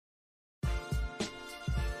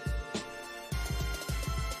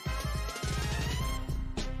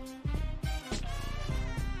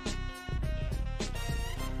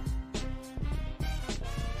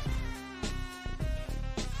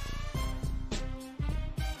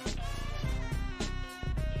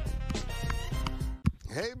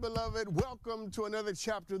Hey, beloved, welcome to another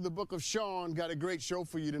chapter of the book of Sean. Got a great show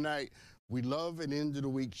for you tonight. We love an end of the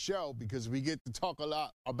week show because we get to talk a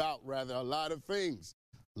lot of things.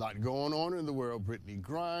 A lot going on in the world. Brittney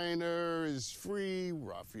Griner is free.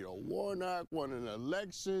 Warnock won an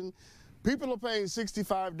election. People are paying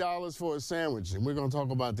 $65 for a sandwich, and we're going to talk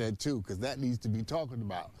about that too because that needs to be talked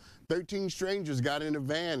about. 13 strangers got in a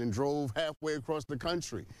van and drove halfway across the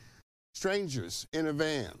country. Strangers in a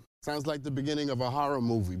van. Sounds like the beginning of a horror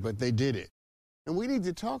movie, but they did it. And we need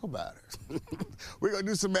to talk about it. We're going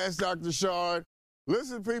to do some Ask Dr. Sean.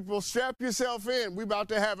 Listen, people, strap yourself in. We're about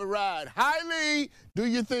to have a ride. Hi, Lee. Do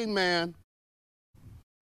your thing, man.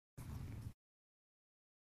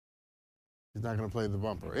 He's not going to play the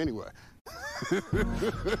bumper. Anyway.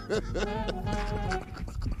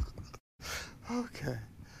 Okay.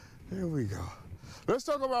 Here we go. Let's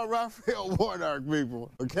talk about Raphael Warnock,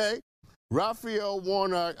 people, okay? Raphael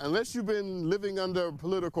Warnock, unless you've been living under a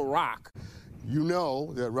political rock, you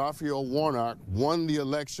know that Raphael Warnock won the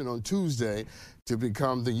election on Tuesday to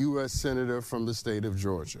become the U.S. Senator from the state of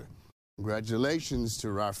Georgia. Congratulations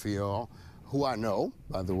to Raphael, who I know,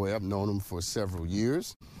 by the way. I've known him for several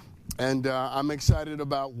years. And I'm excited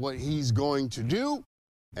about what he's going to do,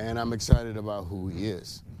 and I'm excited about who he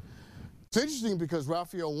is. It's interesting because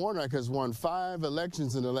Raphael Warnock has won 5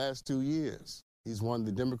 elections in the last 2 years. He's won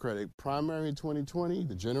the Democratic primary in 2020,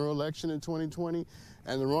 the general election in 2020,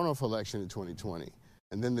 and the runoff election in 2020.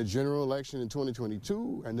 And then the general election in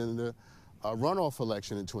 2022, and then the runoff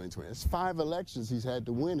election in 2020. It's 5 elections he's had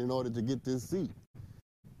to win in order to get this seat.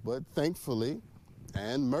 But thankfully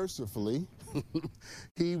and mercifully,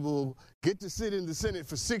 he will get to sit in the Senate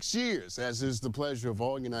for 6 years, as is the pleasure of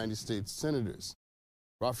all United States senators.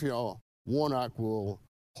 Raphael Warnock will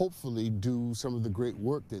hopefully do some of the great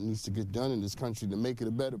work that needs to get done in this country to make it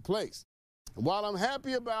a better place. And while I'm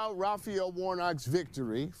happy about Raphael Warnock's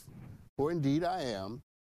victory, for indeed I am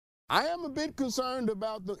a bit concerned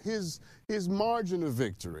about his margin of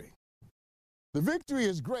victory. The victory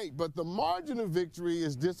is great, but the margin of victory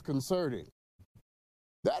is disconcerting.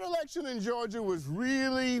 That election in Georgia was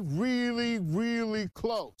really, really, really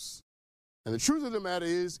close. And the truth of the matter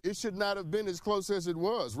is, it should not have been as close as it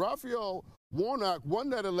was. Raphael Warnock won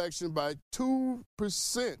that election by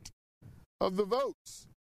 2% of the votes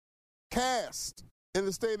cast in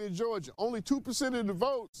the state of Georgia. Only 2% of the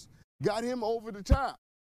votes got him over the top.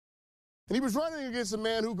 And he was running against a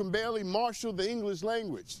man who can barely marshal the English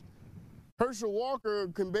language. Herschel Walker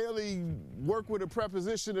can barely work with a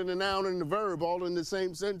preposition and a noun and a verb all in the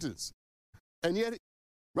same sentence. And yet,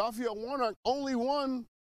 Raphael Warnock only won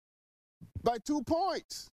by 2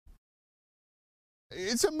 points.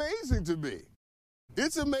 It's amazing to me.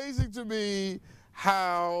 It's amazing to me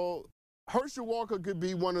how Herschel Walker could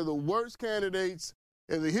be one of the worst candidates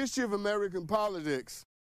in the history of American politics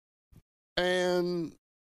and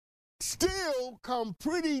still come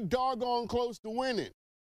pretty doggone close to winning.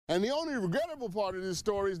 And the only regrettable part of this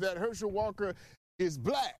story is that Herschel Walker is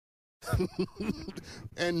black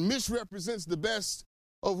and misrepresents the best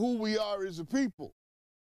of who we are as a people.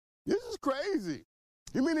 This is crazy.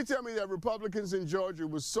 You mean to tell me that Republicans in Georgia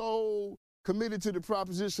were so committed to the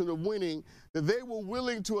proposition of winning that they were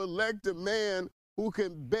willing to elect a man who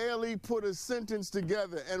can barely put a sentence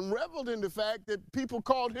together and reveled in the fact that people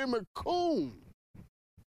called him a coon?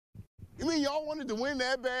 You mean y'all wanted to win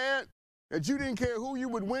that bad that you didn't care who you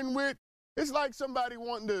would win with? It's like somebody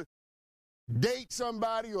wanting to date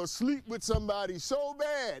somebody or sleep with somebody so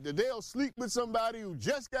bad that they'll sleep with somebody who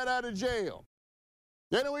just got out of jail.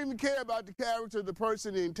 They don't even care about the character of the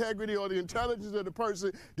person, the integrity, or the intelligence of the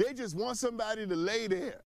person. They just want somebody to lay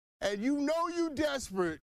there. And you know you're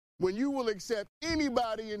desperate when you will accept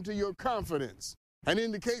anybody into your confidence. And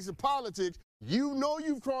in the case of politics, you know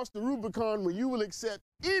you've crossed the Rubicon when you will accept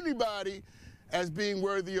anybody as being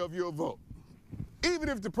worthy of your vote, even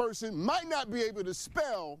if the person might not be able to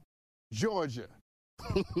spell Georgia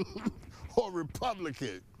or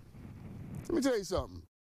Republican. Let me tell you something.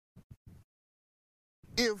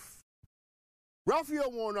 If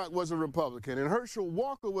Raphael Warnock was a Republican and Herschel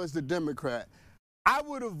Walker was the Democrat, I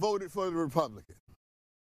would have voted for the Republican,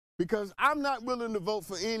 because I'm not willing to vote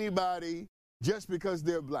for anybody just because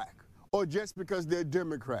they're black or just because they're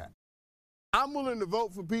Democrat. I'm willing to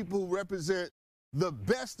vote for people who represent the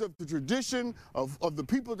best of the tradition of the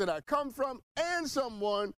people that I come from, and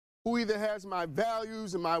someone who either has my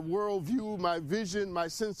values and my worldview, my vision, my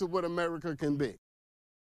sense of what America can be.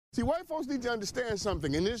 See, white folks need to understand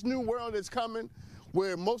something. In this new world that's coming,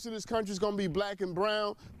 where most of this country is going to be black and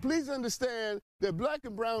brown, please understand that black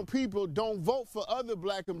and brown people don't vote for other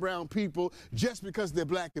black and brown people just because they're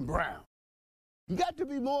black and brown. You got to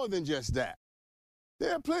be more than just that.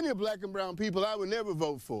 There are plenty of black and brown people I would never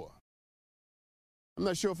vote for. I'm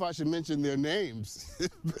not sure if I should mention their names,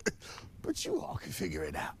 but you all can figure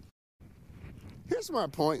it out. Here's my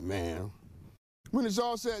point, man. When it's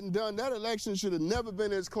all said and done, that election should have never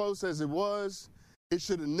been as close as it was. It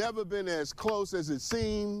should have never been as close as it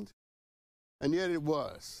seemed. And yet it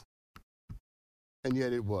was. And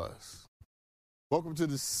yet it was. Welcome to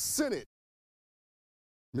the Senate,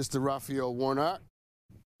 Mr. Raphael Warnock.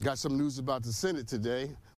 Got some news about the Senate today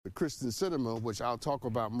with Kristen Cinema, which I'll talk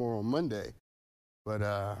about more on Monday.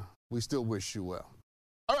 But we still wish you well.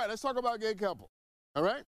 All right, let's talk about gay couples. All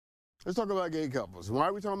right? Let's talk about gay couples. Why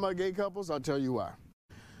are we talking about gay couples? I'll tell you why.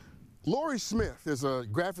 Lori Smith is a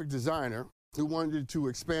graphic designer who wanted to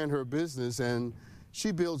expand her business, and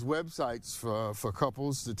she builds websites for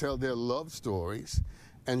couples to tell their love stories.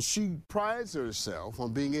 And she prides herself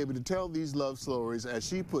on being able to tell these love stories, as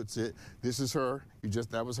she puts it. This is her.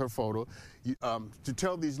 That was her photo. To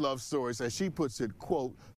tell these love stories, as she puts it,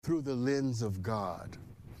 quote, through the lens of God.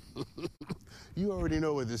 You already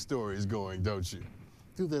know where this story is going, don't you?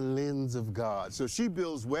 Through the lens of God. So she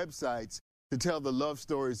builds websites to tell the love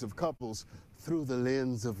stories of couples through the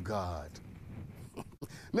lens of God.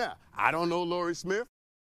 Now, I don't know Lori Smith.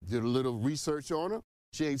 Did a little research on her.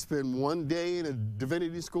 She ain't spent one day in a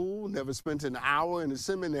divinity school, never spent an hour in a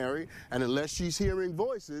seminary, and unless she's hearing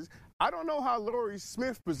voices, I don't know how Lori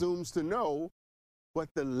Smith presumes to know what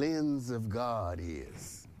the lens of God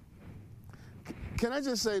is. Can I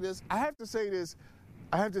just say this? I have to say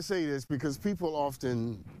this because people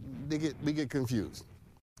often, we get confused.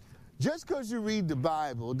 Just because you read the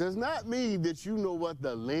Bible does not mean that you know what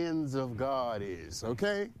the lens of God is,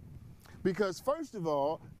 okay? Because first of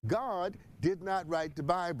all, God did not write the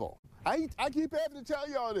Bible. I keep having to tell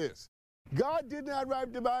y'all this. God did not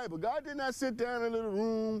write the Bible. God did not sit down in a little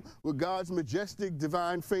room with God's majestic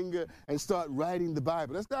divine finger and start writing the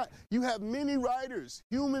Bible. That's not, you have many writers,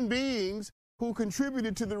 human beings, who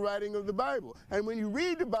contributed to the writing of the Bible. And when you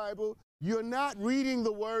read the Bible, you're not reading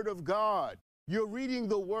the word of God. You're reading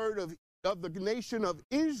the word of the nation of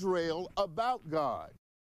Israel about God.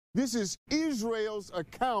 This is Israel's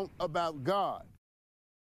account about God.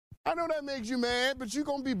 I know that makes you mad, but you're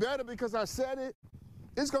going to be better because I said it.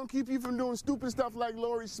 It's going to keep you from doing stupid stuff like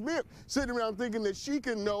Lori Smith, sitting around thinking that she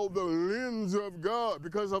can know the lens of God.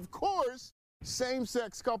 Because, of course,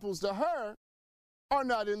 same-sex couples to her are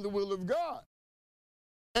not in the will of God.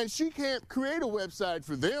 And she can't create a website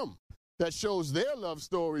for them that shows their love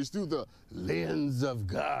stories through the lens of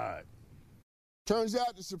God. Turns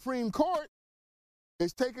out the Supreme Court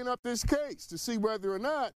is taking up this case to see whether or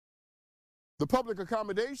not the public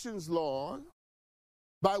accommodations law,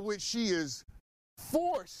 by which she is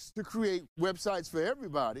forced to create websites for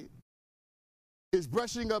everybody, is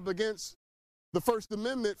brushing up against the First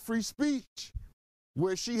Amendment free speech,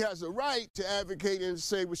 where she has a right to advocate and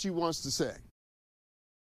say what she wants to say.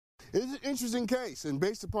 It's an interesting case, and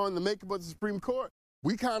based upon the makeup of the Supreme Court,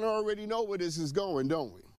 we kind of already know where this is going,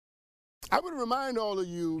 don't we? I would remind all of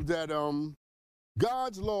you that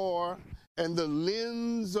God's law and the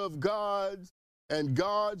lens of God and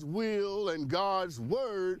God's will and God's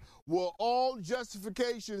word were all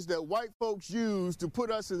justifications that white folks used to put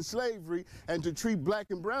us in slavery and to treat black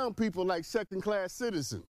and brown people like second-class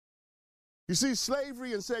citizens. You see,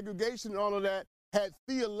 slavery and segregation and all of that had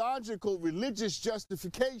theological, religious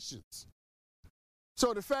justifications.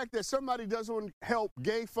 So the fact that somebody doesn't help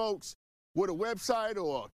gay folks with a website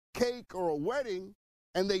or a cake or a wedding,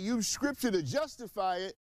 and they use scripture to justify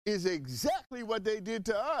it, is exactly what they did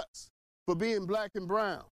to us for being black and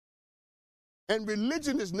brown. And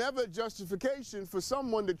religion is never a justification for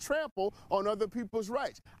someone to trample on other people's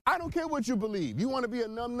rights. I don't care what you believe. You want to be a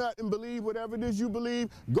numbnut and believe whatever it is you believe,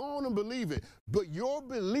 go on and believe it. But your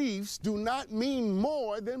beliefs do not mean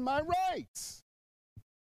more than my rights.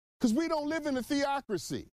 Because we don't live in a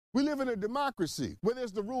theocracy. We live in a democracy where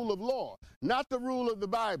there's the rule of law, not the rule of the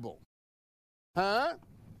Bible. Huh?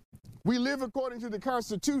 We live according to the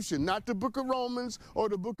Constitution, not the book of Romans or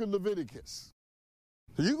the book of Leviticus.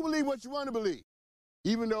 So you can believe what you want to believe,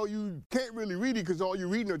 even though you can't really read it because all you're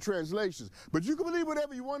reading are translations. But you can believe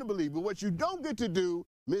whatever you want to believe. But what you don't get to do,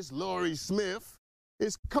 Miss Lori Smith,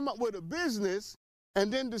 is come up with a business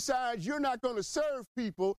and then decide you're not going to serve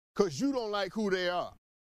people because you don't like who they are.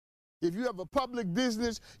 If you have a public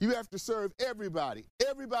business, you have to serve everybody.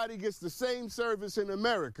 Everybody gets the same service in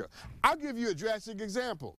America. I'll give you a drastic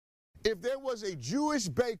example. If there was a Jewish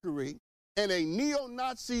bakery and a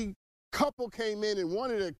neo-Nazi couple came in and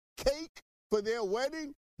wanted a cake for their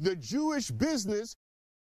wedding, the Jewish business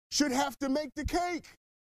should have to make the cake.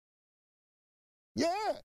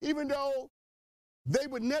 Yeah, even though they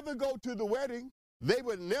would never go to the wedding, They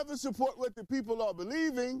would never support what the people are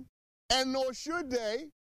believing, and nor should they.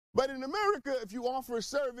 But in America, if you offer a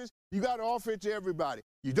service, you got to offer it to everybody.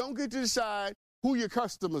 You don't get to decide who your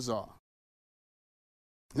customers are.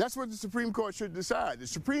 And that's what the Supreme Court should decide. The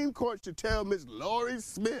Supreme Court should tell Ms. Lori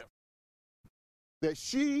Smith that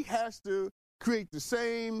she has to create the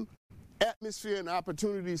same atmosphere and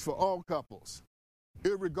opportunities for all couples,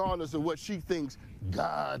 irregardless of what she thinks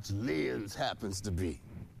God's lens happens to be.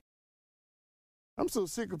 I'm so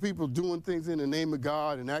sick of people doing things in the name of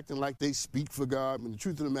God and acting like they speak for God, when the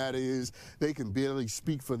truth of the matter is they can barely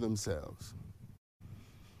speak for themselves.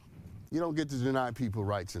 You don't get to deny people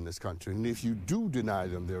rights in this country, and if you do deny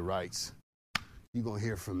them their rights, you're going to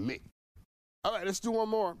hear from me. All right, let's do one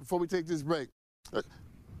more before we take this break.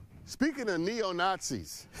 Speaking of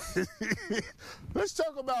neo-Nazis, let's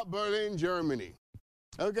talk about Berlin, Germany.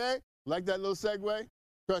 Okay? Like that little segue?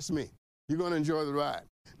 Trust me, you're going to enjoy the ride.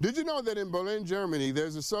 Did you know that in Berlin, Germany,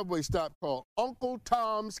 there's a subway stop called Uncle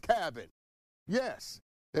Tom's Cabin? Yes,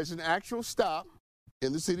 there's an actual stop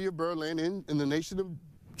in the city of Berlin, in the nation of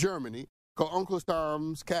Germany, called Uncle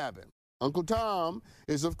Tom's Cabin. Uncle Tom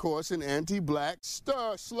is, of course, an anti-black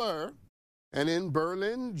slur. And in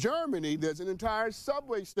Berlin, Germany, there's an entire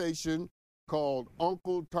subway station called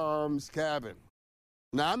Uncle Tom's Cabin.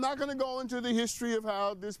 Now, I'm not going to go into the history of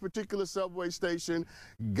how this particular subway station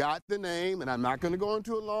got the name, and I'm not going to go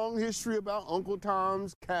into a long history about Uncle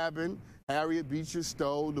Tom's Cabin, Harriet Beecher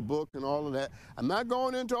Stowe, the book, and all of that. I'm not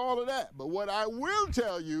going into all of that. But what I will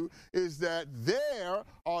tell you is that there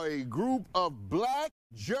are a group of black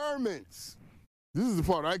Germans. This is the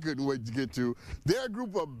part I couldn't wait to get to. They're a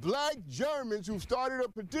group of black Germans who started a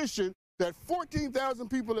petition that 14,000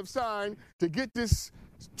 people have signed to get this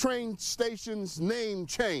train station's name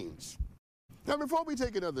changed. Now, before we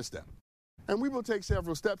take another step, and we will take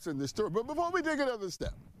several steps in this story, but before we take another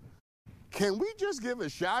step, can we just give a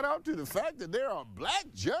shout out to the fact that there are black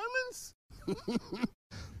Germans?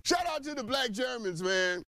 Shout out to the black Germans,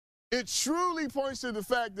 man. It truly points to the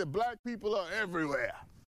fact that black people are everywhere.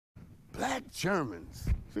 Black Germans.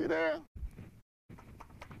 See there?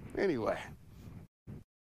 Anyway.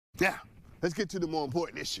 Now, let's get to the more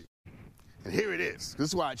important issue. And here it is. This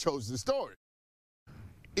is why I chose this story.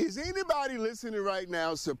 Is anybody listening right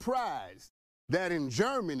now surprised that in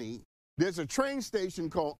Germany there's a train station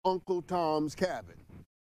called Uncle Tom's Cabin?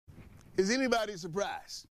 Is anybody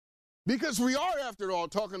surprised? Because we are, after all,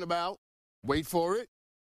 talking about, wait for it,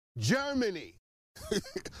 Germany.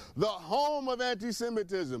 The home of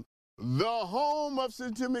anti-Semitism, the home of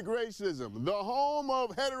systemic racism, the home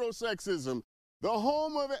of heterosexism, the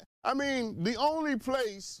home of, the only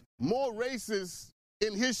place more racist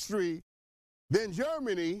in history than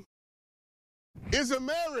Germany is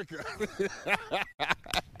America.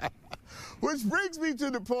 Which brings me to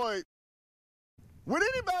the point, would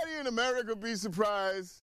anybody in America be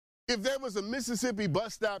surprised if there was a Mississippi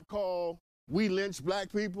bus stop called We Lynch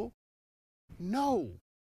Black People? No.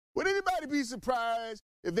 Would anybody be surprised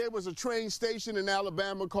if there was a train station in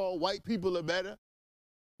Alabama called White People Are Better?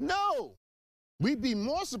 No. We'd be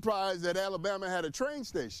more surprised that Alabama had a train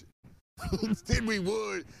station than we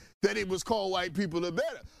would that it was called White People Are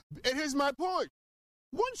Better. And here's my point.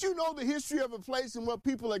 Once you know the history of a place and what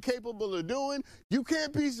people are capable of doing, you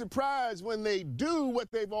can't be surprised when they do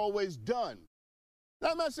what they've always done. Now,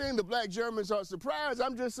 I'm not saying the black Germans are surprised.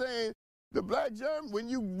 I'm just saying the black German,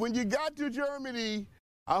 when you got to Germany,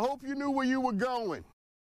 I hope you knew where you were going.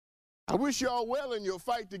 I wish y'all well in your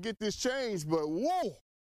fight to get this changed, but whoa,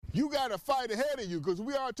 you got a fight ahead of you because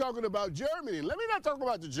we are talking about Germany. Let me not talk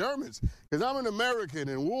about the Germans because I'm an American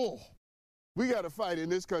and whoa, we got a fight in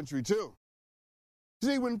this country too.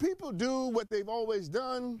 See, when people do what they've always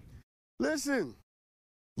done, listen,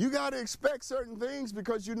 you got to expect certain things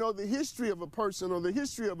because you know the history of a person or the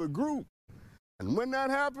history of a group. And when that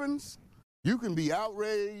happens, you can be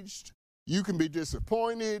outraged, you can be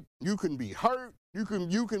disappointed, you can be hurt, you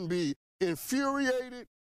can be infuriated,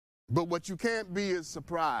 but what you can't be is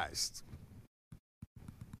surprised.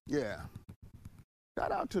 Yeah.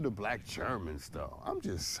 Shout out to the black Germans, though. I'm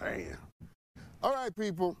just saying. All right,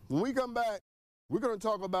 people, when we come back, we're going to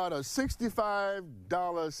talk about a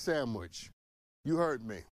 $65 sandwich. You heard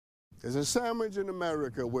me. There's a sandwich in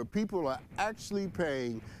America where people are actually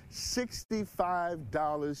paying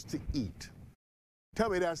 $65 to eat. Tell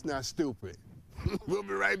me that's not stupid. We'll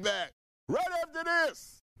be right back. Right after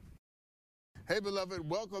this. Hey, beloved,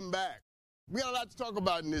 welcome back. We got a lot to talk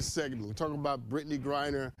about in this segment. We're talking about Brittney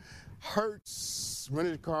Griner. Hertz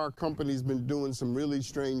rented car company's been doing some really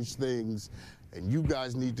strange things, and you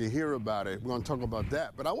guys need to hear about it. We're going to talk about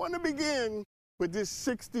that. But I want to begin with this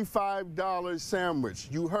 $65 sandwich.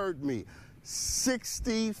 You heard me.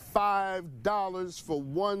 $65 for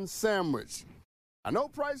one sandwich. I know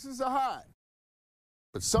prices are high,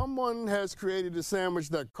 but someone has created a sandwich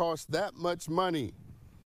that costs that much money.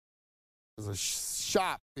 There's a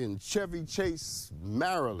shop in Chevy Chase,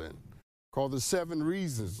 Maryland, called the 7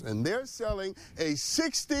 Reasons, and they're selling a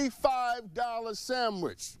 $65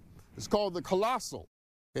 sandwich. It's called the Colossal.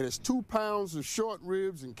 It has 2 pounds of short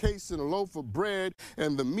ribs encased in a loaf of bread,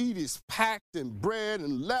 and the meat is packed in bread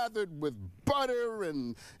and lathered with butter,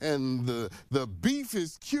 and the beef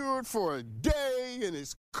is cured for a day and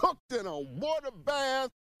is cooked in a water bath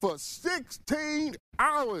for 16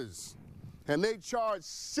 hours. And they charge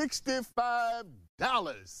 $65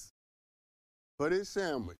 for this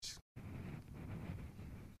sandwich.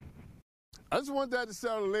 I just want that to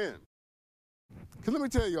settle in. Because let me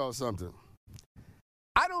tell y'all something.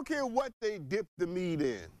 I don't care what they dip the meat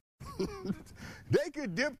in. They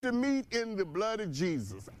could dip the meat in the blood of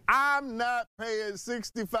Jesus. I'm not paying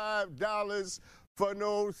 $65 for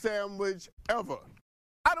no sandwich ever.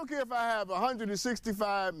 I don't care if I have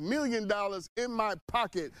 $165 million in my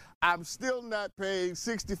pocket. I'm still not paying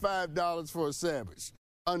 $65 for a sandwich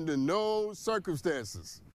under no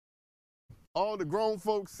circumstances. All the grown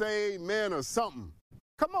folks say amen or something.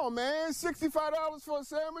 Come on, man, $65 for a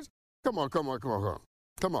sandwich? Come on.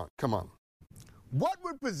 What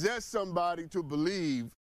would possess somebody to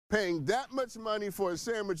believe paying that much money for a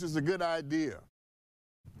sandwich is a good idea?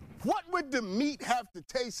 What would the meat have to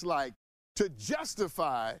taste like to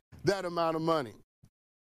justify that amount of money?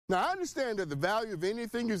 Now, I understand that the value of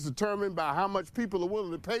anything is determined by how much people are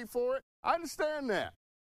willing to pay for it. I understand that.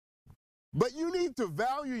 But you need to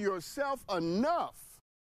value yourself enough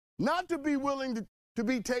not to be willing to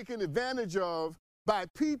be taken advantage of by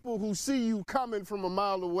people who see you coming from a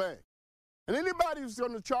mile away. And anybody who's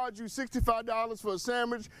going to charge you $65 for a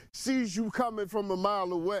sandwich sees you coming from a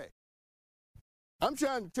mile away. I'm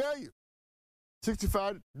trying to tell you,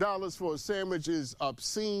 $65 for a sandwich is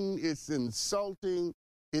obscene, it's insulting,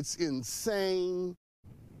 it's insane,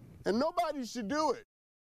 and nobody should do it.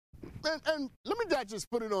 And let me not just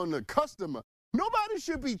put it on the customer. Nobody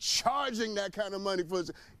should be charging that kind of money for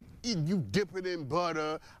it. You dip it in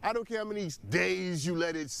butter. I don't care how many days you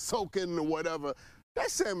let it soak in or whatever.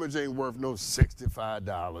 That sandwich ain't worth no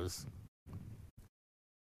 $65.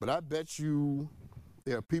 But I bet you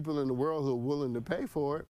there are people in the world who are willing to pay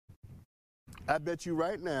for it. I bet you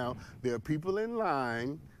right now there are people in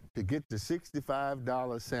line to get the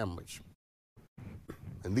 $65 sandwich.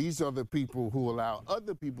 And these are the people who allow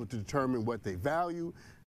other people to determine what they value,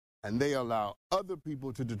 and they allow other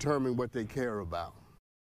people to determine what they care about.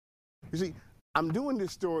 You see, I'm doing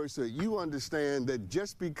this story so you understand that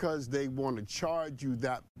just because they want to charge you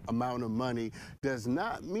that amount of money does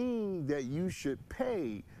not mean that you should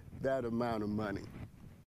pay that amount of money.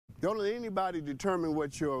 Don't let anybody determine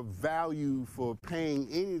what your value for paying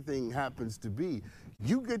anything happens to be.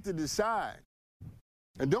 You get to decide.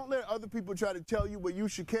 And don't let other people try to tell you what you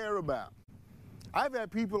should care about. I've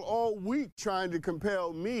had people all week trying to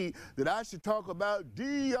compel me that I should talk about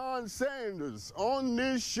Deion Sanders on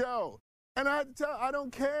this show. And I had to tell, I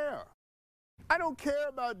don't care. I don't care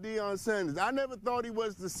about Deion Sanders. I never thought he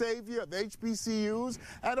was the savior of HBCUs,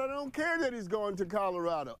 and I don't care that he's going to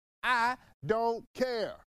Colorado. I don't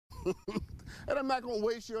care. And I'm not going to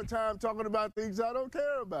waste your time talking about things I don't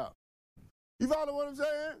care about. You follow what I'm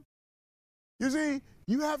saying? You see,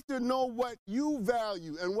 you have to know what you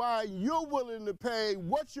value and why you're willing to pay,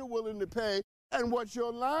 what you're willing to pay, and what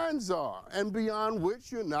your lines are, and beyond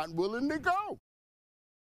which you're not willing to go.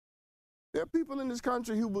 There are people in this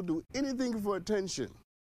country who will do anything for attention,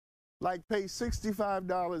 like pay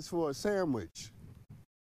 $65 for a sandwich.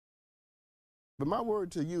 But my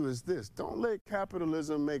word to you is this: don't let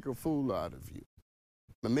capitalism make a fool out of you,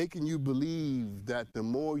 by making you believe that the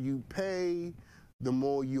more you pay, the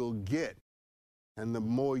more you'll get. And the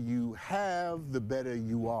more you have, the better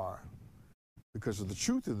you are. Because the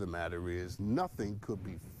truth of the matter is, nothing could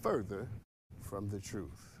be further from the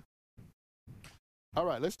truth. All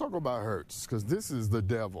right, let's talk about Hertz, because this is the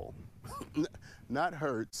devil. Not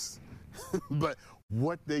Hertz, but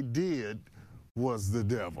what they did was the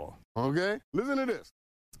devil. Okay? Listen to this.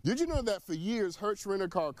 Did you know that for years, Hertz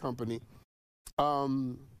Rent-A-Car Company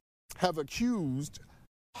have accused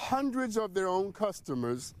hundreds of their own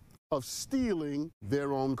customers of stealing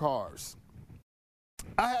their own cars?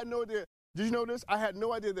 I had no idea. Did you know this? I had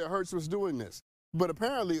no idea that Hertz was doing this. But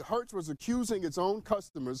apparently, Hertz was accusing its own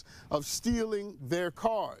customers of stealing their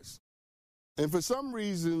cars. And for some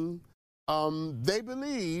reason, they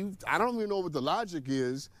believed, I don't even know what the logic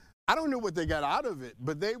is, I don't know what they got out of it,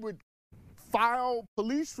 but they would file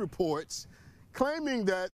police reports claiming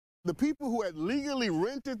that the people who had legally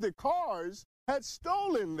rented the cars had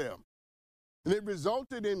stolen them. And it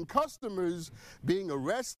resulted in customers being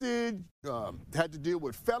arrested, had to deal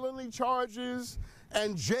with felony charges,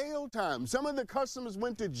 and jail time. Some of the customers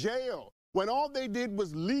went to jail when all they did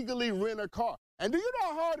was legally rent a car. And do you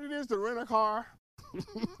know how hard it is to rent a car?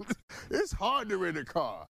 It's hard to rent a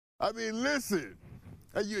car. I mean, listen,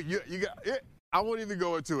 you got it. I won't even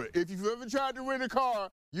go into it. If you've ever tried to rent a car,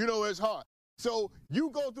 you know it's hard. So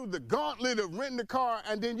you go through the gauntlet of renting a car,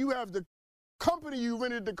 and then you have the company you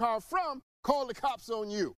rented the car from call the cops on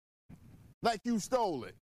you like you stole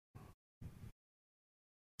it.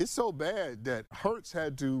 It's so bad that Hertz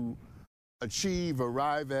had to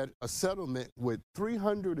arrive at a settlement with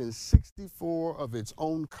 364 of its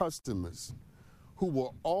own customers who were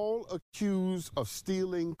all accused of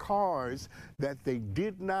stealing cars that they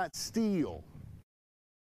did not steal.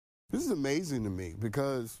 This is amazing to me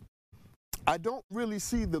because I don't really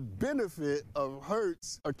see the benefit of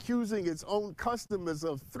Hertz accusing its own customers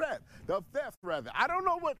of theft. I don't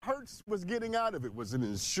know what Hertz was getting out of it. Was it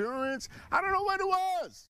insurance? I don't know what it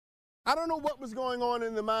was. I don't know what was going on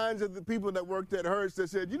in the minds of the people that worked at Hertz that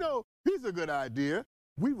said, you know, here's a good idea.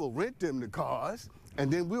 We will rent them the cars, and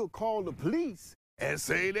then we'll call the police and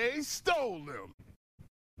say they stole them.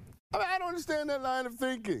 I mean, I don't understand that line of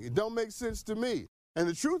thinking. It don't make sense to me. And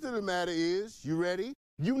the truth of the matter is, you ready?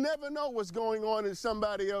 You never know what's going on in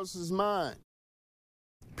somebody else's mind.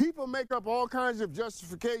 People make up all kinds of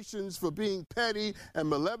justifications for being petty and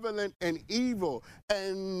malevolent and evil.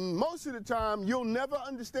 And most of the time, you'll never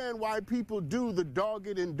understand why people do the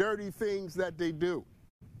dogged and dirty things that they do.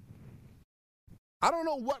 I don't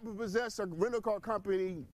know what would possess a rental car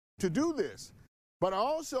company to do this, but I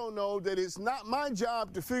also know that it's not my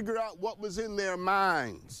job to figure out what was in their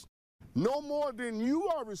minds. No more than you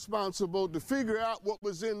are responsible to figure out what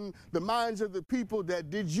was in the minds of the people that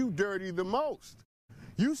did you dirty the most.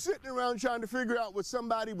 You sitting around trying to figure out what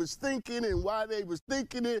somebody was thinking and why they was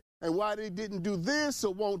thinking it and why they didn't do this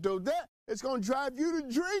or won't do that, it's going to drive you to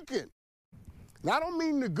drinking. Now, I don't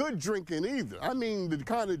mean the good drinking either. I mean the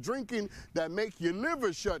kind of drinking that make your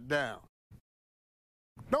liver shut down.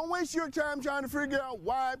 Don't waste your time trying to figure out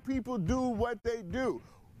why people do what they do.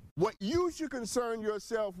 What you should concern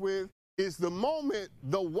yourself with is the moment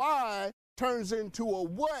the why turns into a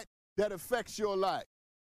what that affects your life.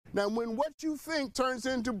 Now, when what you think turns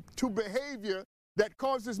into behavior that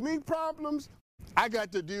causes me problems, I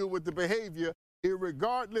got to deal with the behavior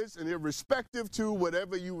irregardless and irrespective to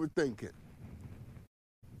whatever you were thinking.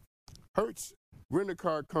 Hertz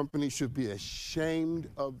Rent-A-Car Company should be ashamed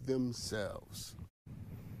of themselves.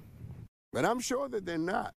 But I'm sure that they're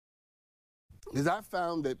not. Because I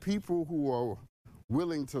found that people who are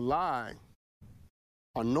willing to lie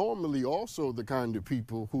are normally also the kind of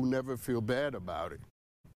people who never feel bad about it.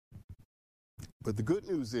 But the good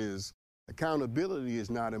news is accountability is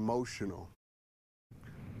not emotional.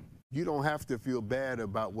 You don't have to feel bad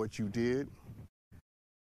about what you did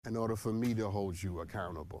in order for me to hold you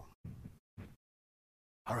accountable.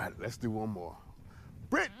 All right, let's do one more.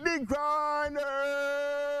 Brittney Griner!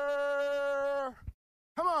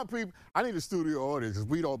 Come on, people. I need a studio audience because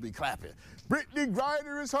we'd all be clapping. Brittney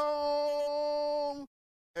Griner is home.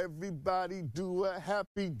 Everybody do a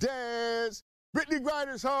happy dance. Brittney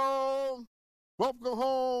Griner's home. Welcome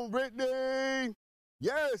home, Brittney.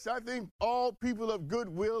 Yes, I think all people of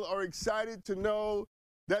goodwill are excited to know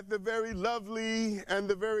that the very lovely and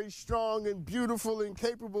the very strong and beautiful and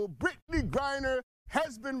capable Brittney Griner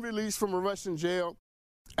has been released from a Russian jail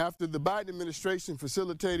after the Biden administration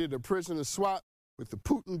facilitated a prisoner swap with the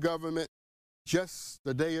Putin government just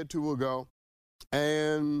a day or two ago.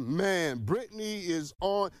 And man, Brittney is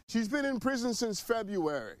on. She's been in prison since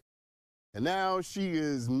February. And now she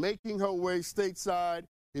is making her way stateside,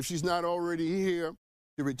 if she's not already here,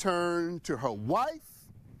 to return to her wife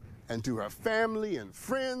and to her family and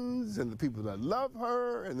friends and the people that love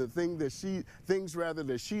her and the things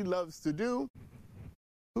that she loves to do.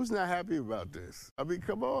 Who's not happy about this? I mean,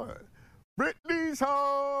 come on. Brittney's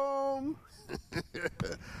home.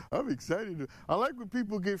 I'm excited. I like when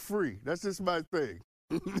people get free. That's just my thing.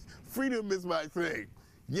 Freedom is my thing.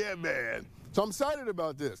 Yeah, man. So I'm excited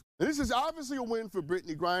about this. And this is obviously a win for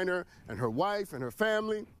Brittney Griner and her wife and her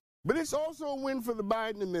family, but it's also a win for the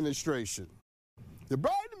Biden administration. The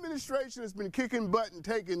Biden administration has been kicking butt and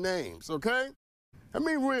taking names, okay? I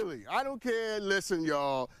mean, really, I don't care. Listen,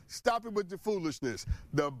 y'all, stop it with the foolishness.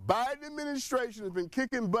 The Biden administration has been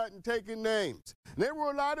kicking butt and taking names. And there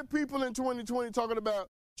were a lot of people in 2020 talking about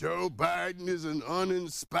Joe Biden is an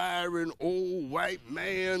uninspiring old white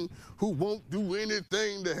man who won't do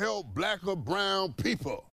anything to help black or brown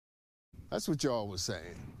people. That's what y'all was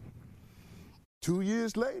saying. 2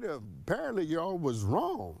 years later, apparently y'all was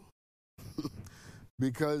wrong.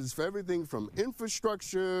 Because for everything from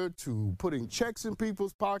infrastructure to putting checks in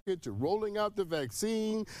people's pocket to rolling out the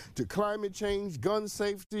vaccine to climate change, gun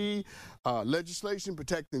safety, legislation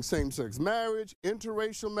protecting same-sex marriage,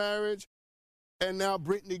 interracial marriage, and now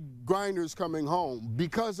Brittney Griner's coming home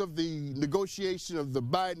because of the negotiation of the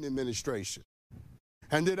Biden administration.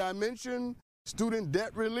 And did I mention student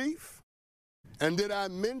debt relief? And did I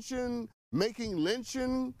mention making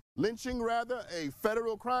lynching a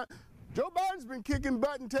federal crime? Joe Biden's been kicking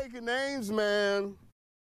butt and taking names, man.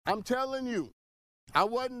 I'm telling you, I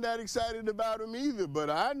wasn't that excited about him either, but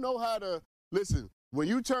I know how to, listen, when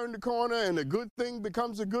you turn the corner and a good thing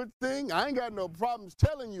becomes a good thing, I ain't got no problems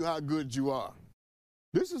telling you how good you are.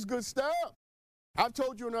 This is good stuff. I've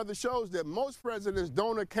told you in other shows that most presidents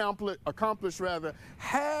don't accomplish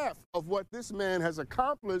half of what this man has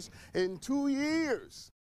accomplished in 2 years.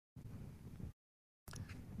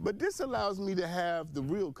 But this allows me to have the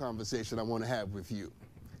real conversation I want to have with you.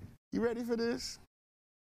 You ready for this?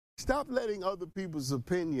 Stop letting other people's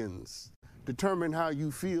opinions determine how you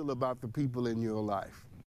feel about the people in your life.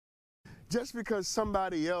 Just because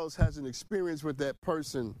somebody else has an experience with that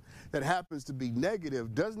person that happens to be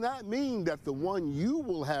negative does not mean that the one you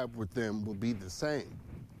will have with them will be the same.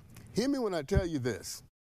 Hear me when I tell you this.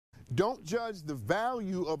 Don't judge the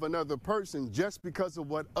value of another person just because of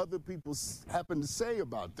what other people happen to say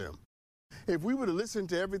about them. If we were to listen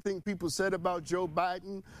to everything people said about Joe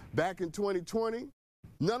Biden back in 2020,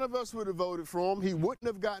 none of us would have voted for him. He wouldn't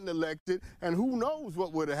have gotten elected, and who knows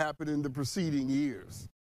what would have happened in the preceding years.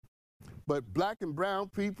 But black and brown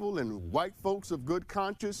people and white folks of good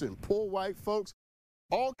conscience and poor white folks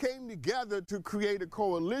all came together to create a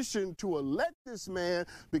coalition to elect this man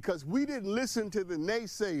because we didn't listen to the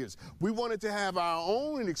naysayers. We wanted to have our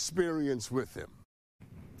own experience with him.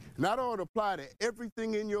 And that ought to apply to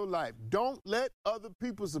everything in your life. Don't let other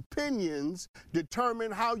people's opinions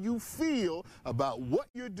determine how you feel about what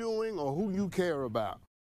you're doing or who you care about.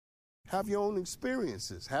 Have your own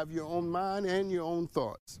experiences. Have your own mind and your own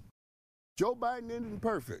thoughts. Joe Biden isn't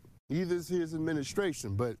perfect, either is his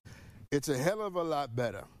administration, but it's a hell of a lot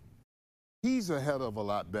better. He's a hell of a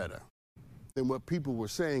lot better than what people were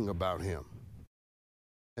saying about him.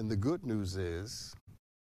 And the good news is,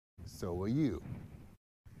 so are you.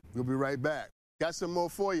 We'll be right back. Got some more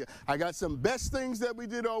for you. I got some best things that we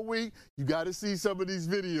did all week. You got to see some of these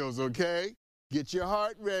videos, okay? Get your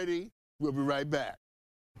heart ready. We'll be right back.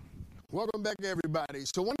 Welcome back, everybody.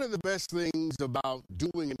 So one of the best things about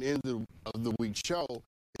doing an end of the week show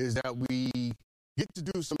is that we get to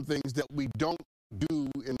do some things that we don't do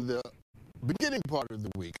in the beginning part of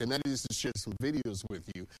the week, and that is to share some videos with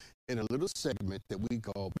you in a little segment that we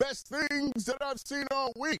call Best Things That I've Seen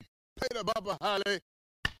All Week. Play the Baba Holly.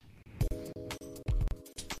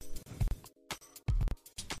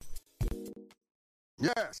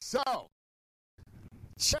 Yes, so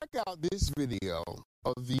check out this video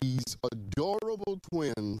of these adorable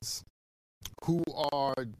twins who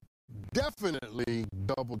are definitely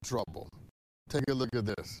double trouble. Take a look at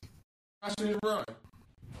this. I should run.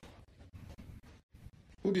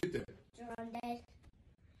 Who did that? Jerome did.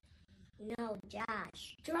 No,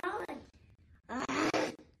 Josh. Jerome.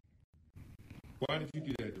 Why did you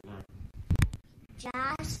do that, Jerome?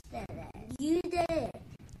 Josh did it. You did it.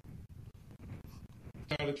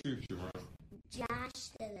 Tell the truth, Jerome.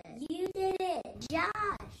 Josh did it. You did it.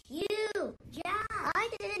 Josh. You. Josh. I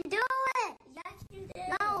didn't do it. Yes, you did.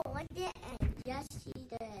 No, I didn't. Yes, you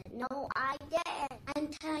did. No, I didn't. I'm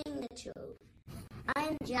telling the truth.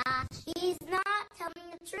 I'm Josh. He's not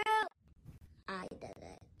telling the truth. I did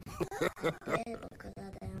it. I did because I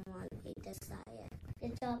didn't want to be decided.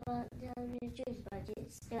 It's about telling the truth, but you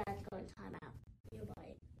still have to go in timeout. You're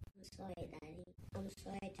right. I'm sorry, Daddy. I'm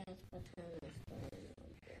sorry, Josh, for telling the story.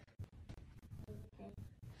 Okay.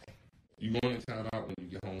 You going to time out when you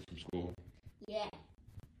get home from school? Yeah.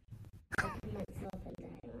 I put myself in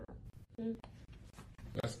timeout.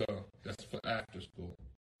 That's for after school.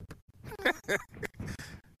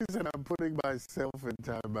 He said, I'm putting myself in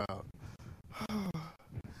timeout.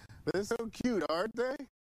 They're so cute, aren't they?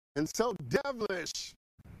 And so devilish.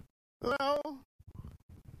 Well,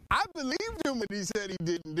 I believed him when he said he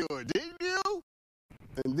didn't do it, didn't you?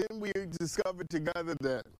 And then we discovered together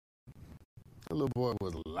that the little boy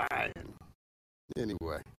was lying.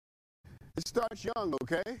 Anyway, it starts young,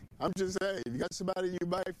 okay? I'm just saying, if you got somebody in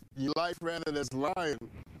your life rather that's lying,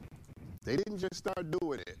 they didn't just start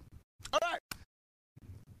doing it. All right.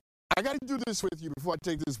 I got to do this with you before I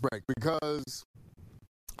take this break because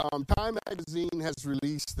Time Magazine has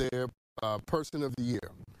released their Person of the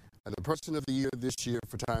Year. And the person of the year this year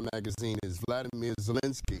for Time Magazine is Vladimir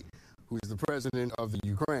Zelensky, who is the president of the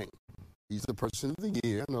Ukraine. He's the person of the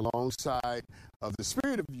year, and alongside of the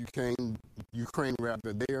spirit of Ukraine,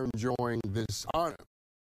 they are enjoying this honor.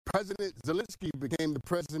 President Zelensky became the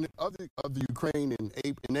president of the Ukraine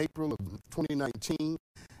in April of 2019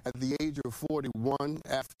 at the age of 41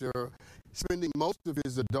 after spending most of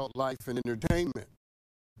his adult life in entertainment.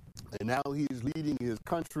 And now he is leading his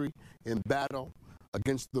country in battle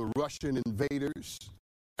against the Russian invaders.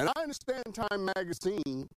 And I understand Time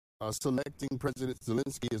Magazine selecting President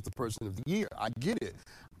Zelensky as the person of the year. I get it.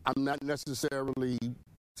 I'm not necessarily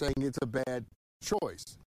saying it's a bad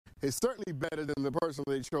choice. It's certainly better than the person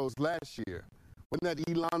they chose last year. Wasn't that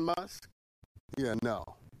Elon Musk? Yeah, no.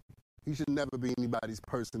 He should never be anybody's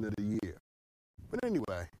person of the year. But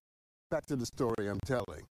anyway, back to the story I'm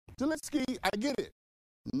telling. Zelensky, I get it.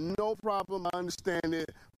 No problem, I understand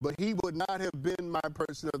it, but he would not have been my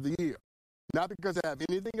person of the year. Not because I have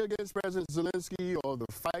anything against President Zelensky or the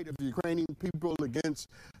fight of the Ukrainian people against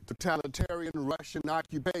totalitarian Russian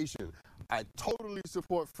occupation. I totally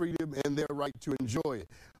support freedom and their right to enjoy it.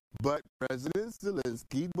 But President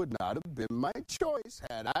Zelensky would not have been my choice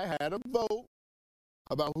had I had a vote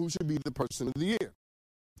about who should be the person of the year.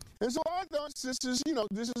 And so I thought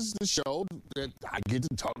this is the show that I get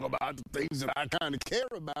to talk about the things that I kind of care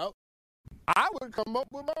about. I would come up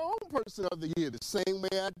with my own person of the year the same way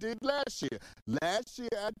I did last year. Last year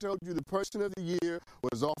I told you the person of the year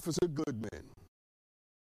was Officer Goodman.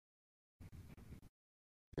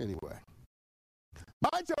 Anyway,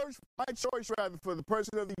 my choice for the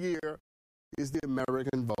person of the year is the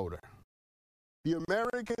American voter. The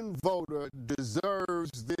American voter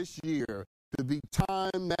deserves this year to be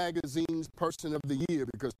Time Magazine's Person of the Year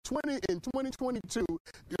because in 2022,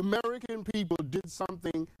 the American people did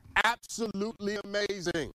something absolutely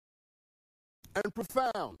amazing and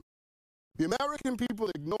profound. The American people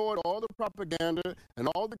ignored all the propaganda and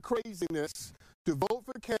all the craziness to vote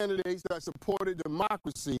for candidates that supported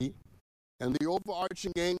democracy and the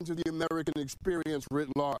overarching aims of the American experience writ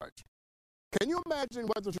large. Can you imagine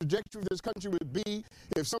what the trajectory of this country would be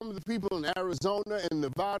if some of the people in Arizona and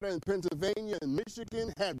Nevada and Pennsylvania and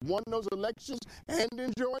Michigan had won those elections and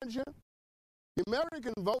in Georgia? The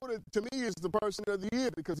American voter, to me, is the person of the year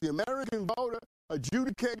because the American voter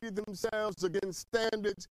adjudicated themselves against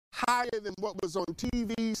standards higher than what was on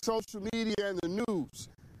TV, social media, and the news.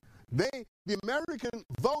 The American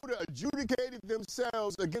voter adjudicated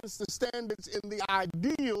themselves against the standards and the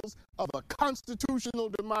ideals of a constitutional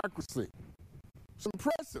democracy. It's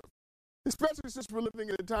impressive, especially since we're living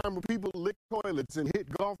in a time where people lick toilets and hit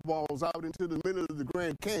golf balls out into the middle of the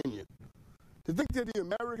Grand Canyon. To think that the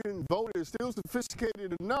American voter is still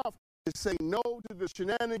sophisticated enough to say no to the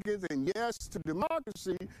shenanigans and yes to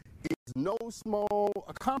democracy is no small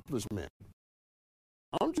accomplishment.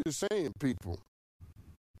 I'm just saying, people,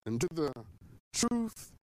 and to the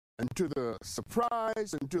truth and to the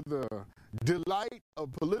surprise and to the delight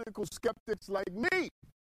of political skeptics like me,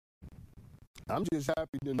 I'm just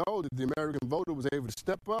happy to know that the American voter was able to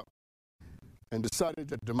step up and decided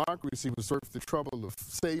that democracy was worth the trouble of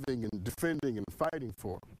saving and defending and fighting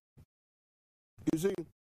for. You see,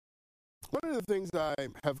 one of the things I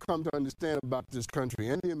have come to understand about this country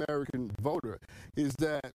and the American voter is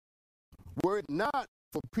that were it not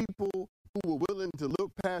for people who were willing to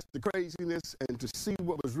look past the craziness and to see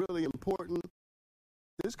what was really important,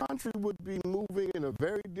 this country would be moving in a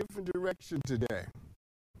very different direction today.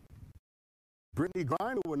 Brittney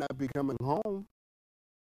Griner would not be coming home.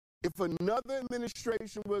 If another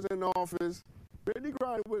administration was in office, Brittney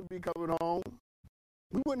Griner wouldn't be coming home.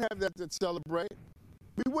 We wouldn't have that to celebrate.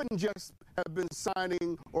 We wouldn't just have been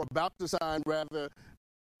signing, or about to sign, rather,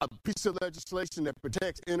 a piece of legislation that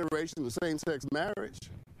protects interracial and same-sex marriage.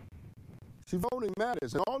 See, voting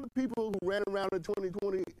matters. And all the people who ran around in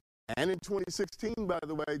 2020 and in 2016, by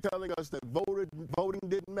the way, telling us that voting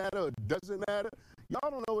didn't matter or doesn't matter, y'all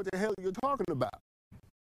don't know what the hell you're talking about.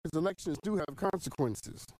 Because elections do have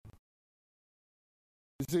consequences.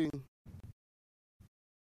 You see,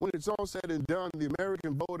 when it's all said and done, the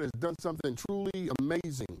American voter has done something truly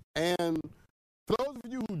amazing. And for those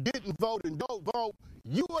of you who didn't vote and don't vote,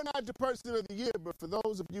 you are not the person of the year. But for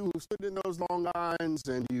those of you who stood in those long lines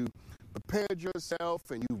and you prepared yourself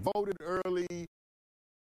and you voted early,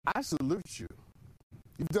 I salute you.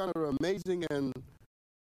 You've done an amazing and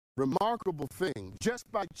remarkable thing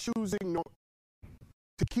just by choosing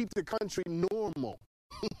to keep the country normal.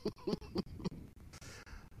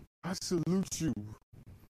 I salute you.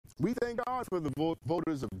 We thank God for the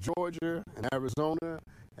voters of Georgia and Arizona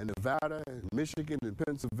and Nevada and Michigan and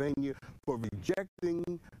Pennsylvania for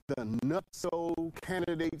rejecting the nutso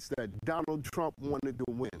candidates that Donald Trump wanted to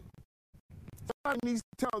win. Somebody needs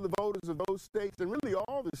to tell the voters of those states, and really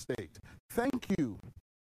all the states, thank you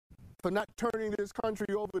for not turning this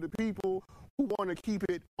country over to people who want to keep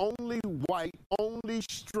it only white, only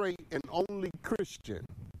straight, and only Christian.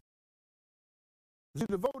 See,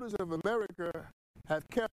 the voters of America have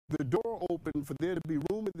kept the door open for there to be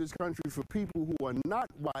room in this country for people who are not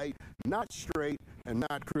white, not straight, and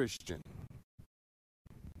not Christian.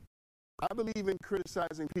 I believe in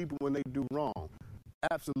criticizing people when they do wrong.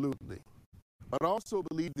 Absolutely. But I also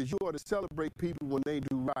believe that you ought to celebrate people when they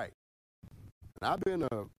do right. And I've been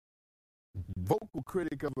a vocal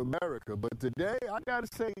critic of America, but today I got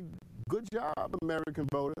to say, good job, American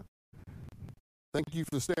voter. Thank you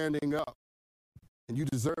for standing up. And you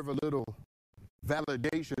deserve a little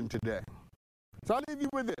validation today. So I'll leave you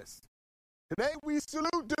with this. Today we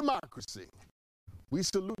salute democracy. We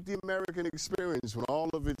salute the American experience with all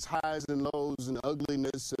of its highs and lows and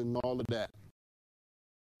ugliness and all of that.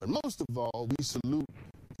 But most of all, we salute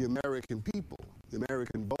the American people, the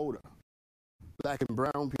American voter, black and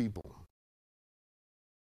brown people,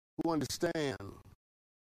 who understand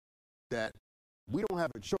that we don't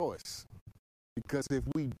have a choice, because if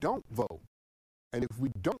we don't vote and if we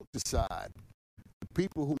don't decide, the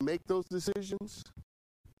people who make those decisions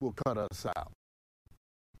will cut us out.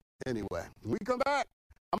 Anyway, when we come back,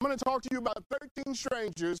 I'm going to talk to you about 13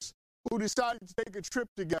 strangers who decided to take a trip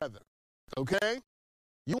together, okay?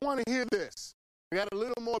 You want to hear this. We got a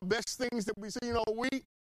little more best things that we've seen all week.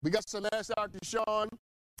 We got some Ask Dr. Sean.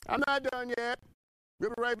 I'm not done yet.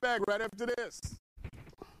 We'll be right back right after this.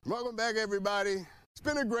 Welcome back, everybody. It's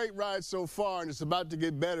been a great ride so far, and it's about to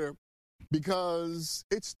get better because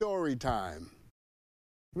it's story time.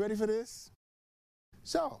 You ready for this?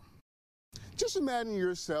 So, just imagine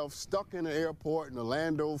yourself stuck in an airport in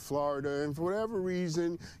Orlando, Florida, and for whatever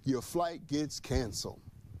reason, your flight gets canceled.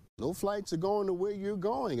 No flights are going to where you're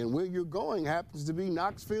going, and where you're going happens to be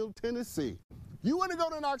Knoxville, Tennessee. You want to go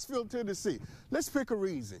to Knoxville, Tennessee. Let's pick a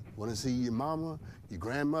reason. Want to see your mama, your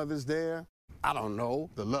grandmother's there? I don't know.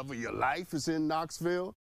 The love of your life is in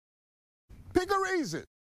Knoxville. Pick a reason.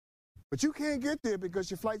 But you can't get there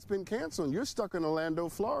because your flight's been canceled and you're stuck in Orlando,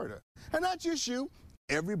 Florida. And not just you.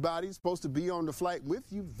 Everybody's supposed to be on the flight with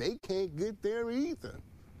you. They can't get there either.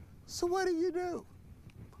 So what do you do?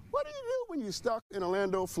 What do you do when you're stuck in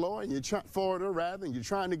Orlando, Florida, and you're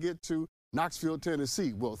trying to get to Knoxville,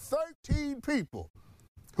 Tennessee? Well, 13 people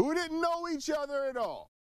who didn't know each other at all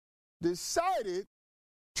decided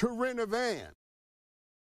to rent a van.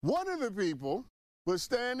 One of the people was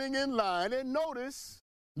standing in line and noticed,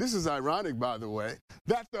 this is ironic, by the way,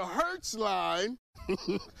 that the Hertz line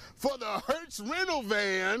for the Hertz rental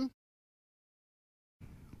van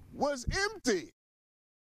was empty.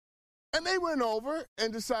 And they went over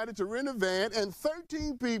and decided to rent a van, and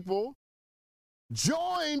 13 people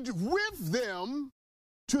joined with them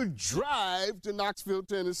to drive to Knoxville,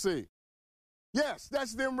 Tennessee. Yes,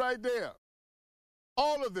 that's them right there.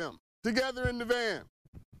 All of them together in the van.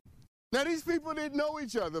 Now, these people didn't know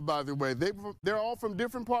each other, by the way. They're all from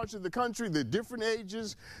different parts of the country. They're different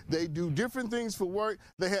ages. They do different things for work.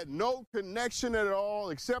 They had no connection at all,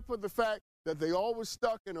 except for the fact that they all were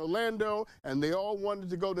stuck in Orlando and they all wanted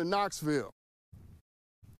to go to Knoxville.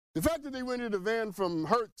 The fact that they rented a van from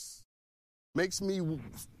Hertz makes me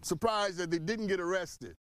surprised that they didn't get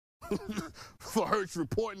arrested for Hertz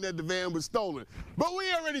reporting that the van was stolen. But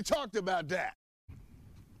we already talked about that.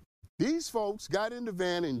 These folks got in the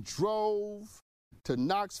van and drove to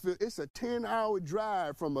Knoxville. It's a 10-hour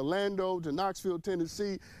drive from Orlando to Knoxville,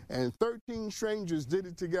 Tennessee, and 13 strangers did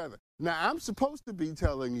it together. Now, I'm supposed to be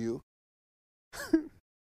telling you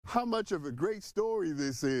how much of a great story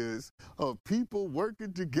this is of people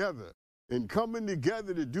working together and coming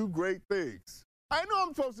together to do great things. I know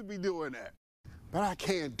I'm supposed to be doing that, but I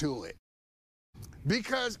can't do it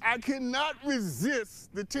because I cannot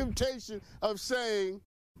resist the temptation of saying,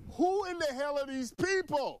 who in the hell are these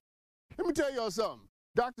people? Let me tell y'all something.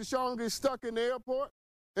 Dr. Sean gets stuck in the airport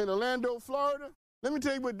in Orlando, Florida. Let me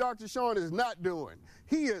tell you what Dr. Sean is not doing.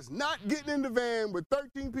 He is not getting in the van with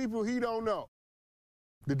 13 people he don't know.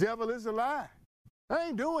 The devil is a lie. I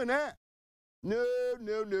ain't doing that. No.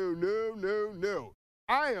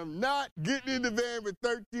 I am not getting in the van with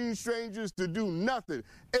 13 strangers to do nothing,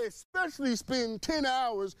 especially spend 10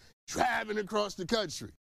 hours driving across the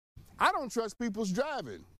country. I don't trust people's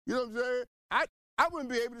driving. You know what I'm saying? I wouldn't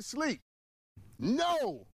be able to sleep.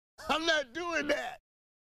 No, I'm not doing that.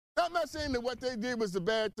 I'm not saying that what they did was the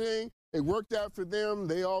bad thing. It worked out for them.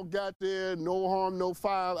 They all got there. No harm, no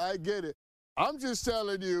foul. I get it. I'm just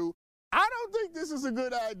telling you, I don't think this is a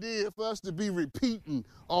good idea for us to be repeating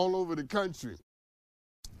all over the country,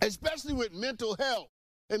 especially with mental health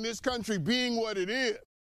in this country being what it is.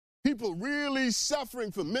 People really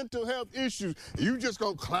suffering from mental health issues. You just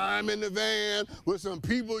gonna climb in the van with some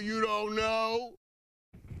people you don't know?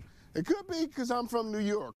 It could be because I'm from New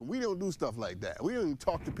York. We don't do stuff like that. We don't even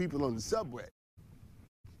talk to people on the subway.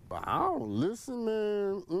 But I don't listen,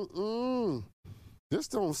 man. This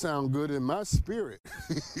don't sound good in my spirit.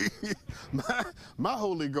 my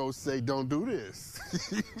Holy Ghost say, don't do this.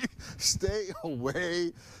 Stay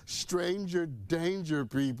away, stranger danger,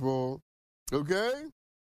 people. Okay?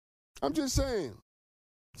 I'm just saying.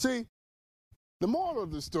 See, the moral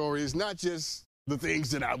of the story is not just the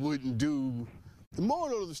things that I wouldn't do. The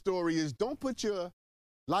moral of the story is don't put your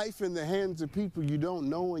life in the hands of people you don't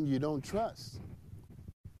know and you don't trust.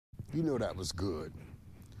 You know that was good.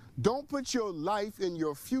 Don't put your life and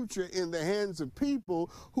your future in the hands of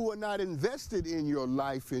people who are not invested in your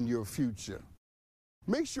life and your future.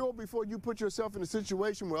 Make sure before you put yourself in a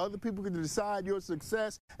situation where other people can decide your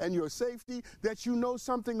success and your safety that you know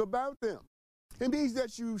something about them. It means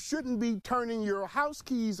that you shouldn't be turning your house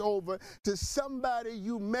keys over to somebody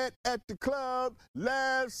you met at the club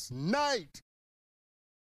last night.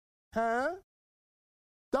 Huh?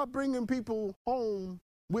 Stop bringing people home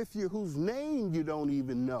with you whose name you don't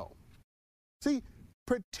even know. See,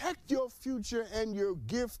 protect your future and your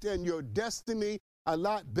gift and your destiny a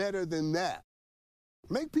lot better than that.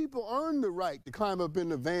 Make people earn the right to climb up in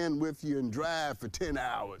the van with you and drive for 10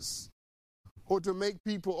 hours. Or to make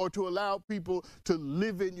people, or to allow people to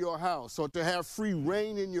live in your house, or to have free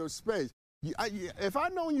reign in your space. If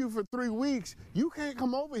I've known you for 3 weeks, you can't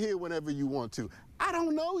come over here whenever you want to. I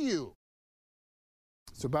don't know you.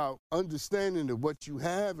 It's about understanding that what you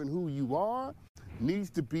have and who you are needs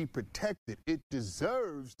to be protected. It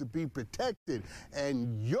deserves to be protected.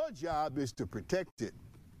 And your job is to protect it,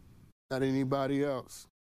 not anybody else.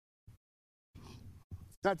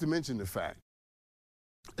 Not to mention the fact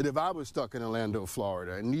that if I was stuck in Orlando,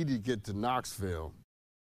 Florida, and needed to get to Knoxville,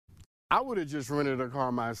 I would have just rented a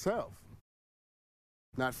car myself.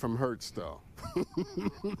 Not from Hertz, though.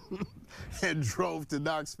 And drove to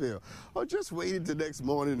Knoxville. Or just waited the next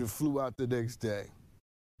morning and flew out the next day.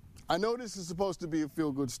 I know this is supposed to be a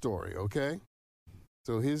feel-good story, okay?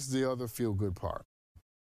 So here's the other feel-good part.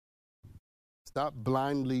 Stop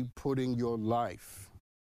blindly putting your life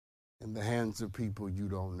in the hands of people you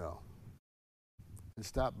don't know. And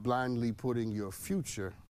stop blindly putting your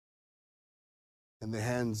future in the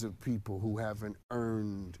hands of people who haven't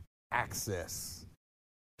earned access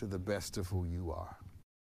to the best of who you are.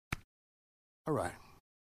 All right.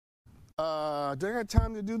 Do I got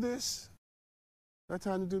time to do this? Do I have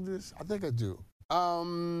time to do this? I think I do.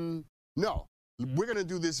 No. We're going to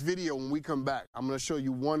do this video when we come back. I'm going to show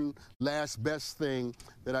you one last best thing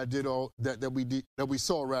that I did that we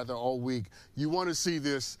saw all week. You want to see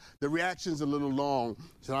this. The reaction's a little long,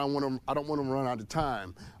 so I don't want to run out of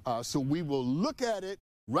time. So we will look at it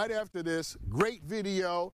right after this. Great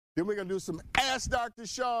video. Then we're going to do some Ask Dr.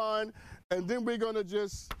 Sean, and then we're going to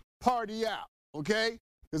just party out, okay?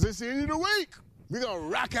 Because it's the end of the week. We're going to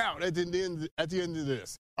rock out at the end of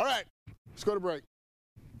this. All right, let's go to break.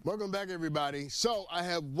 Welcome back, everybody. So I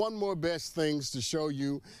have one more best things to show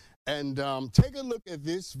you. And take a look at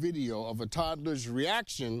this video of a toddler's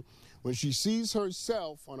reaction when she sees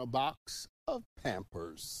herself on a box of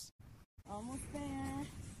Pampers. Almost there.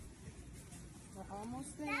 We're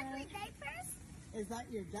almost there. That's my diapers? Is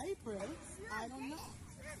that your diapers? No, I don't know.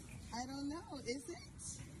 I don't know. Is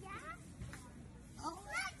it? Yeah. Oh,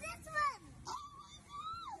 Look, this one. oh my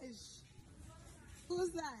gosh. Who's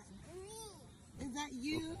that? Me. Is that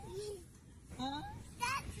you? Me. Huh?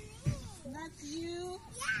 That's me. That's you?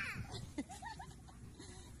 Yeah.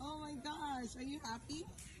 Oh my gosh. Are you happy?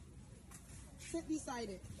 Sit beside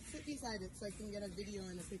it. Sit beside it so I can get a video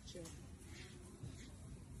and a picture.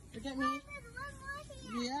 Look at me. There's one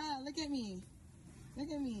more here. Yeah, look at me. Look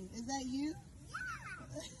at me. Is that you?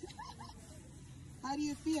 Yeah. How do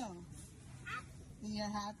you feel? Happy. You're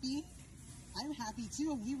happy? I'm happy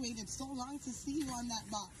too. We waited so long to see you on that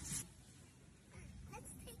box. Let's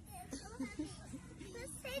take it. So heavy.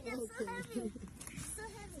 Let's take it. So heavy. So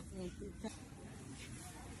heavy.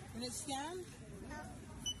 Will it scan? No.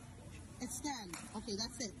 It's scanned. Okay,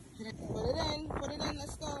 that's it. Put it in. Put it in.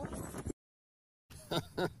 Let's go.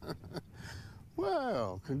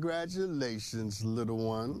 Well, congratulations, little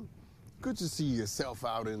one. Good to see yourself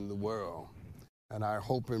out in the world. And I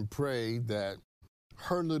hope and pray that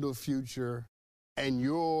her little future and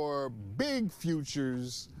your big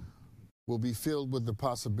futures will be filled with the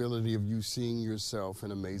possibility of you seeing yourself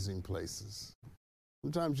in amazing places.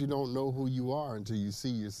 Sometimes you don't know who you are until you see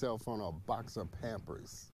yourself on a box of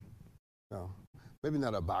Pampers. No, maybe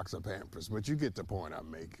not a box of Pampers, but you get the point I'm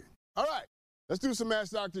making. All right, let's do some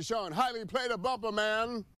Ask Dr. Sean. Highly play the bumper,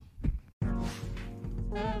 man.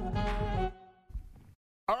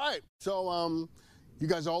 All right, so you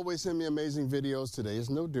guys always send me amazing videos. Today is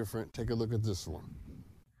no different. Take a look at this one.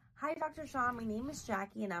 Hi, Dr. Sean. My name is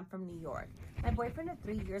Jackie, and I'm from New York. My boyfriend of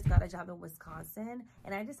 3 years got a job in Wisconsin,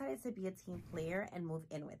 and I decided to be a team player and move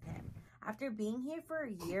in with him. After being here for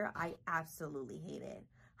a year, I absolutely hate it.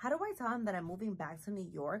 How do I tell him that I'm moving back to New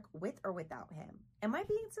York with or without him? Am I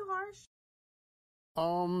being too harsh?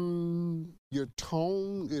 Your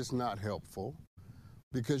tone is not helpful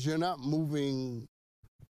because you're not moving.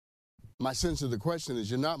 My sense of the question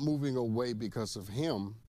is you're not moving away because of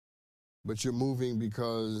him, but you're moving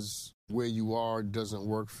because where you are doesn't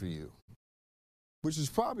work for you, which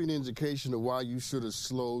is probably an indication of why you should have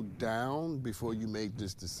slowed down before you made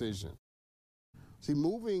this decision. See,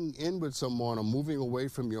 moving in with someone or moving away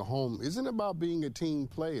from your home isn't about being a team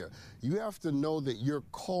player. You have to know that you're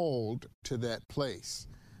called to that place,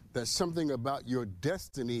 that something about your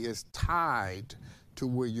destiny is tied to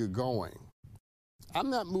where you're going.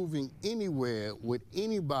 I'm not moving anywhere with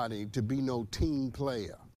anybody to be no team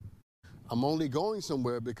player. I'm only going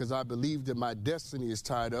somewhere because I believe that my destiny is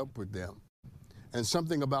tied up with them. And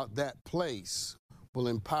something about that place will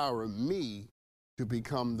empower me to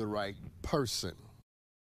become the right person.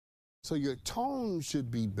 So your tone should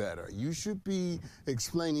be better. You should be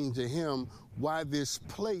explaining to him why this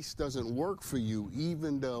place doesn't work for you,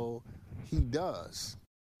 even though he does.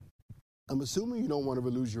 I'm assuming you don't want to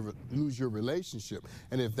lose your relationship.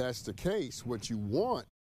 And if that's the case, what you want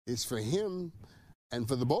is for him and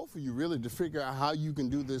for the both of you really to figure out how you can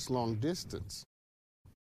do this long distance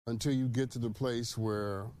until you get to the place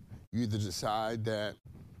where you either decide that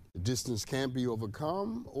the distance can't be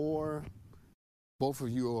overcome or both of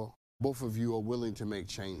you are willing to make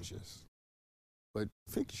changes. But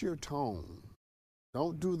fix your tone.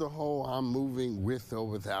 Don't do the whole I'm moving with or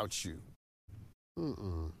without you.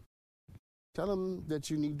 Tell them that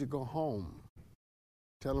you need to go home.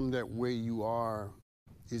 Tell them that where you are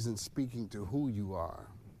isn't speaking to who you are,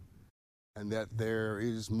 and that there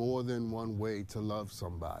is more than one way to love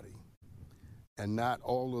somebody. And not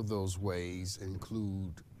all of those ways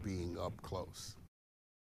include being up close.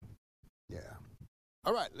 Yeah.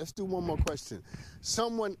 All right, let's do one more question.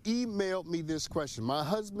 Someone emailed me this question. My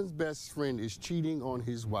husband's best friend is cheating on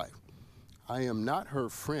his wife. I am not her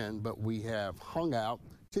friend, but we have hung out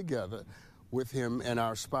together with him and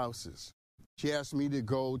our spouses. She asked me to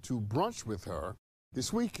go to brunch with her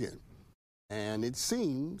this weekend, and it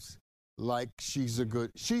seems like she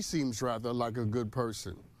seems like a good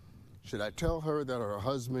person. Should I tell her that her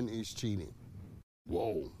husband is cheating?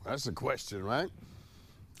 Whoa, that's a question, right?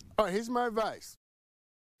 All right, here's my advice.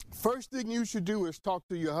 First thing you should do is talk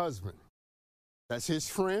to your husband. That's his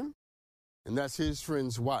friend, and that's his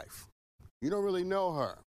friend's wife. You don't really know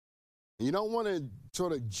her. You don't want to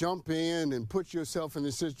sort of jump in and put yourself in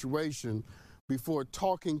a situation before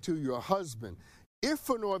talking to your husband, if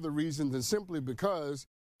for no other reason than simply because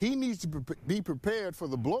he needs to be prepared for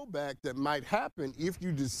the blowback that might happen if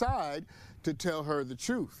you decide to tell her the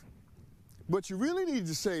truth. What you really need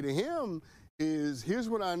to say to him is, here's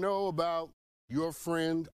what I know about your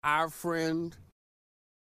friend, our friend.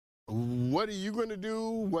 What are you going to do?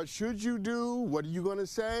 What should you do? What are you going to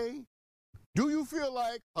say? Do you feel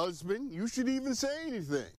like, husband, you should even say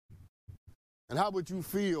anything? And how would you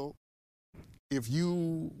feel if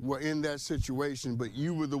you were in that situation, but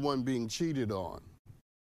you were the one being cheated on?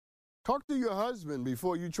 Talk to your husband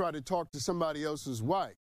before you try to talk to somebody else's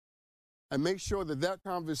wife. And make sure that that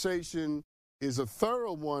conversation is a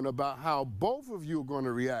thorough one about how both of you are going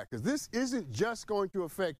to react. Because this isn't just going to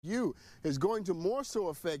affect you. It's going to more so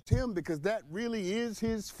affect him because that really is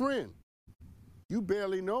his friend. You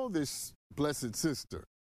barely know this blessed sister.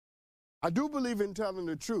 I do believe in telling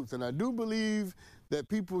the truth, and I do believe that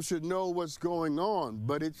people should know what's going on,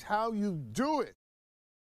 but it's how you do it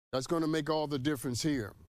that's going to make all the difference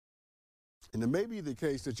here. And it may be the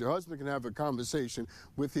case that your husband can have a conversation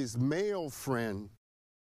with his male friend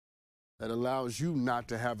that allows you not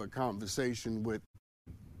to have a conversation with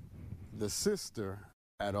the sister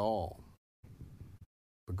at all.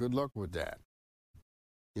 But good luck with that.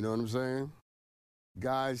 You know what I'm saying?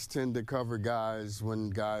 Guys tend to cover guys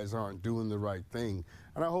when guys aren't doing the right thing.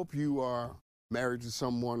 And I hope you are married to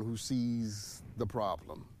someone who sees the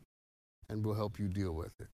problem and will help you deal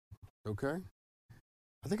with it. Okay?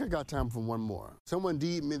 I think I got time for one more. Someone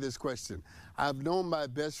DM'd me this question. I've known my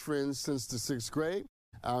best friend since the 6th grade.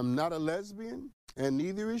 I'm not a lesbian, and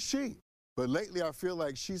neither is she. But lately I feel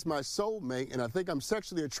like she's my soulmate, and I think I'm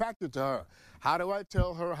sexually attracted to her. How do I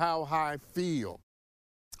tell her how I feel?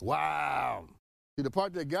 Wow. See, the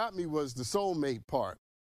part that got me was the soulmate part.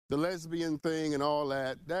 The lesbian thing and all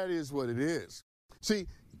that, that is what it is. See,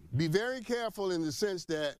 be very careful in the sense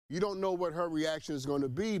that you don't know what her reaction is going to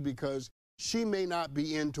be, because she may not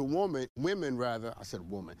be into women.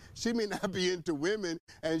 She may not be into women,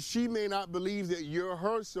 and she may not believe that you're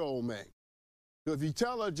her soulmate. So if you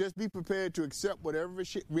tell her, just be prepared to accept whatever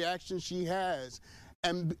reaction she has,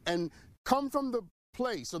 and come from the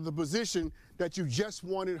place or the position that you just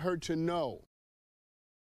wanted her to know,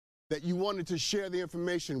 that you wanted to share the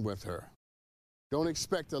information with her. Don't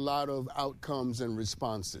expect a lot of outcomes and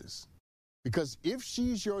responses. Because if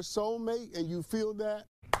she's your soulmate and you feel that,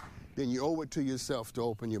 then you owe it to yourself to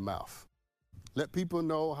open your mouth. Let people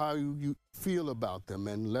know how you feel about them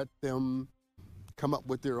and let them come up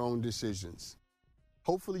with their own decisions.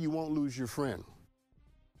 Hopefully you won't lose your friend.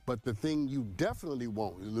 But the thing you definitely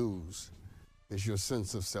won't lose is your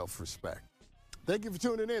sense of self-respect. Thank you for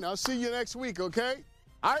tuning in. I'll see you next week, okay?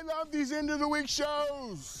 I love these end of the week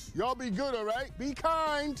shows. Y'all be good, all right? Be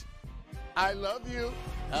kind. I love you.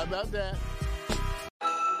 How about that?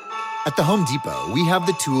 At the Home Depot, we have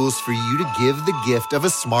the tools for you to give the gift of a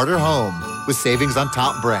smarter home with savings on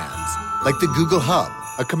top brands, like the Google Hub,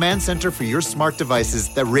 a command center for your smart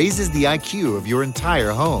devices that raises the IQ of your entire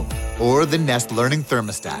home, or the Nest Learning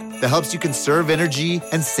Thermostat that helps you conserve energy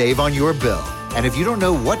and save on your bill. And if you don't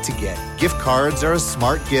know what to get, gift cards are a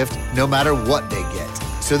smart gift no matter what they get.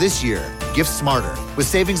 So this year, gift smarter with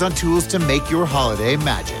savings on tools to make your holiday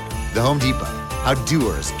magic. The Home Depot, how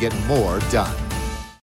doers get more done.